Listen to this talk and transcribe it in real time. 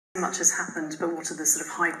Much has happened, but what are the sort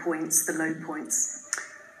of high points, the low points?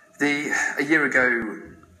 A year ago,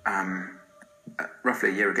 roughly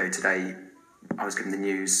a year ago today, I was given the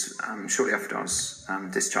news, shortly after I was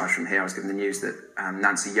discharged from here, I was given the news that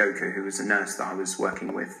Nancy Yoker, who was a nurse that I was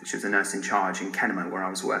working with, she was a nurse in charge in Kenema where I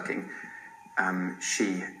was working,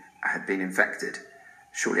 she had been infected.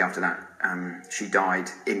 Shortly after that, she died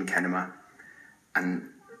in Kenema, and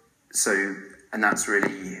that's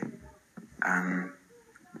really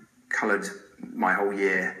coloured my whole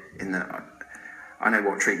year in that I know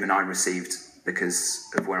what treatment I received because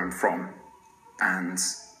of where I'm from, and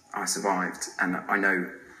I survived, and I know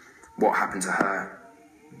what happened to her,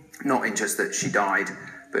 not in just that she died,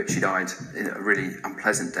 but she died in a really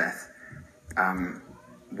unpleasant death.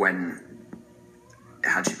 When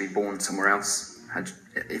had she been born somewhere else,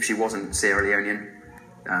 if she wasn't Sierra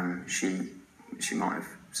Leonean, she might have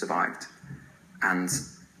survived. And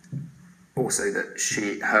also that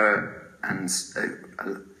her and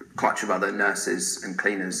a clutch of other nurses and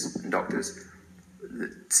cleaners and doctors,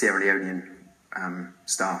 the Sierra Leonean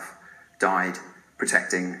staff, died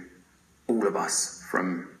protecting all of us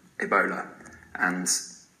from Ebola. And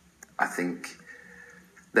I think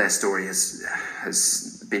their story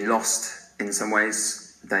has been lost in some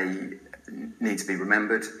ways. They need to be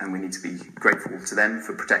remembered, and we need to be grateful to them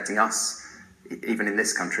for protecting us. Even in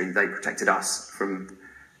this country, they protected us from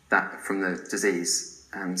the disease,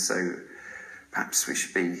 and so perhaps we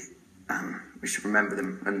should remember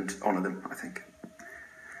them and honour them, I think.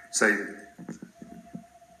 So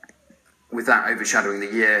with that overshadowing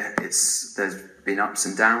the year, there's been ups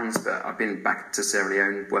and downs, but I've been back to Sierra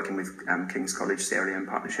Leone working with King's College Sierra Leone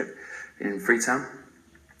Partnership in Freetown,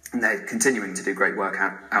 and they're continuing to do great work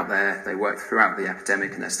out there. They worked throughout the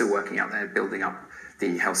epidemic, and they're still working out there, building up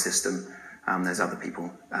the health system. There's other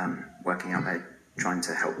people working out there trying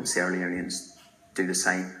to help Sierra Leoneans do the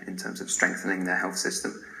same in terms of strengthening their health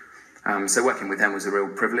system. So working with them was a real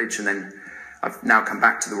privilege, and then I've now come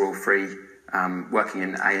back to the Royal Free, working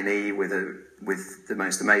in A&E with the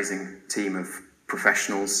most amazing team of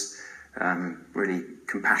professionals, really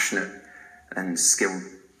compassionate and skilled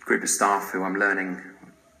group of staff who I'm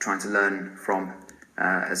trying to learn from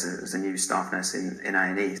as a new staff nurse in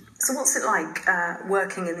A&E. So what's it like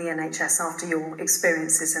working in the NHS after your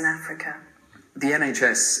experiences in Africa? The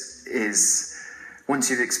NHS is, once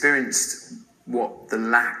you've experienced what the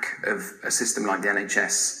lack of a system like the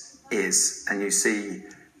NHS is, and you see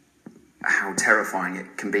how terrifying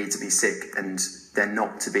it can be to be sick and there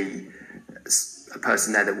not to be a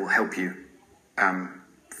person there that will help you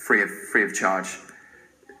free of charge.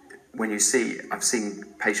 When you I've seen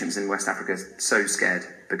patients in West Africa so scared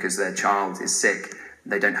because their child is sick,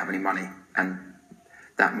 they don't have any money, and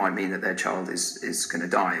that might mean that their child is going to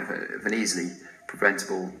die of an easily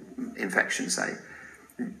preventable infection, say.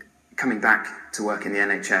 Coming back to work in the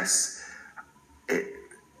NHS,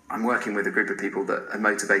 I'm working with a group of people that are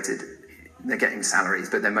motivated. They're getting salaries,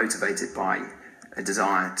 but they're motivated by a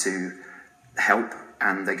desire to help,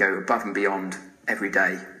 and they go above and beyond every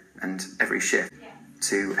day and every shift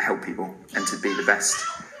to help people and to be the best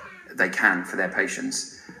they can for their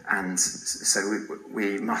patients. And so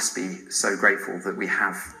we must be so grateful that we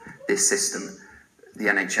have this system, the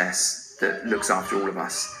NHS, that looks after all of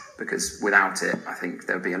us, because without it, I think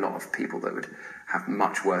there would be a lot of people that would have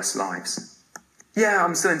much worse lives. Yeah,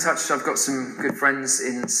 I'm still in touch. I've got some good friends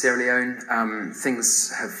in Sierra Leone.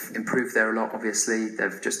 Things have improved there a lot, obviously.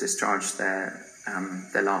 They've just discharged their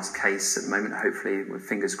last case at the moment, hopefully, with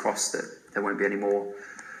fingers crossed that there won't be any more.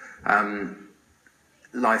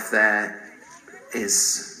 Life there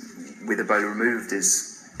is, with Ebola removed,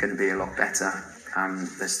 is going to be a lot better.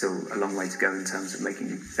 There's still a long way to go in terms of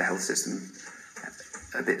making the health system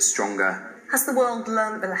a bit stronger. Has the world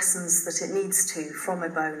learned the lessons that it needs to from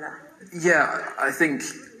Ebola? Yeah, I think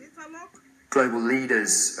global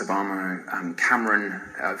leaders, Obama, Cameron,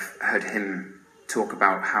 I've heard him talk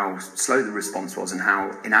about how slow the response was and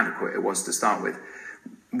how inadequate it was to start with.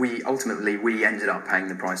 We ended up paying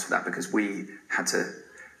the price for that because we had to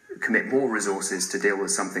commit more resources to deal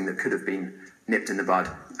with something that could have been nipped in the bud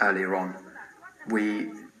earlier on.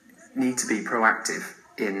 We need to be proactive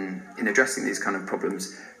in addressing these kind of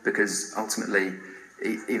problems, because ultimately,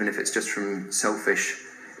 even if it's just from selfish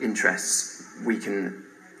interests,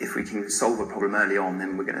 if we can solve a problem early on,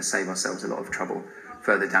 then we're going to save ourselves a lot of trouble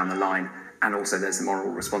further down the line. And also there's the moral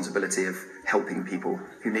responsibility of helping people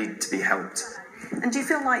who need to be helped. And do you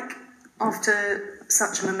feel like after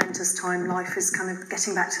such a momentous time, life is kind of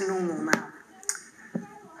getting back to normal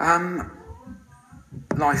now?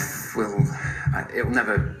 Life it will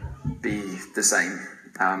never be the same.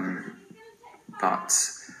 But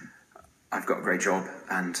I've got a great job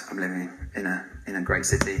and I'm living in a great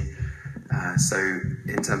city. So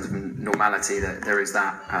in terms of normality, there is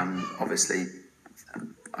that. Obviously,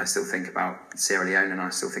 I still think about Sierra Leone, and I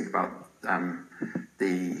still think about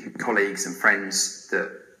the colleagues and friends that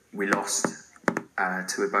we lost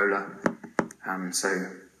to Ebola. So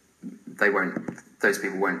those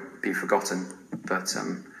people won't be forgotten, but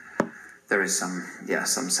there is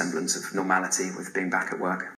some semblance of normality with being back at work.